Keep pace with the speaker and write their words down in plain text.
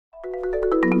Hey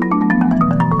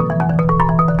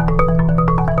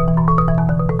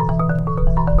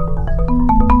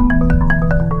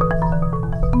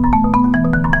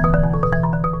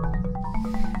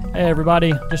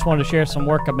everybody, just wanted to share some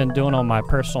work I've been doing on my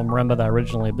personal marimba that I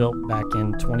originally built back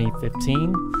in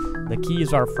 2015. The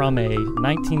keys are from a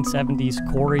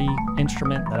 1970s Kori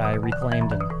instrument that I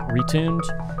reclaimed and retuned,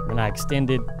 and I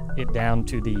extended it down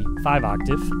to the 5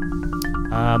 octave.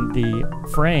 The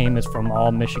frame is from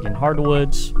all Michigan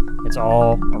hardwoods. It's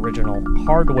all original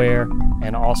hardware,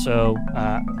 and also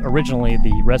originally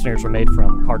the resonators were made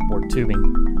from cardboard tubing.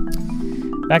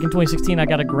 Back in 2016, I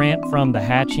got a grant from the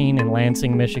hatching in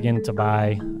Lansing, Michigan to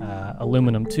buy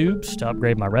aluminum tubes to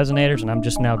upgrade my resonators, and I'm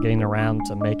just now getting around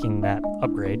to making that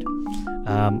upgrade.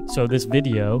 So this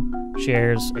video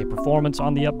shares a performance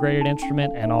on the upgraded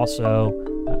instrument and also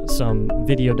some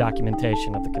video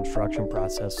documentation of the construction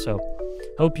process. So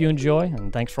hope you enjoy,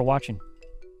 and thanks for watching.